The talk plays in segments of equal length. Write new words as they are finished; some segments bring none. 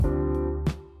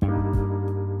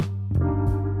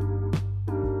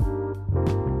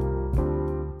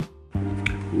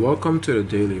Welcome to the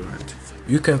Daily Rant.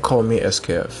 You can call me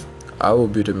SKF. I will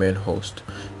be the main host.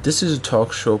 This is a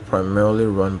talk show primarily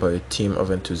run by a team of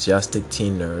enthusiastic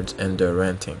teen nerds and their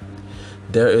ranting.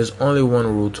 There is only one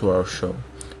rule to our show: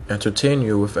 entertain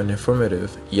you with an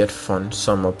informative yet fun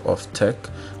sum up of tech,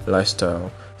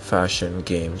 lifestyle, fashion,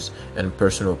 games, and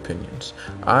personal opinions.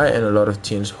 I and a lot of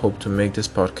teens hope to make this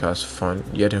podcast fun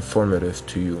yet informative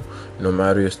to you, no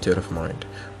matter your state of mind.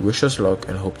 Wish us luck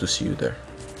and hope to see you there.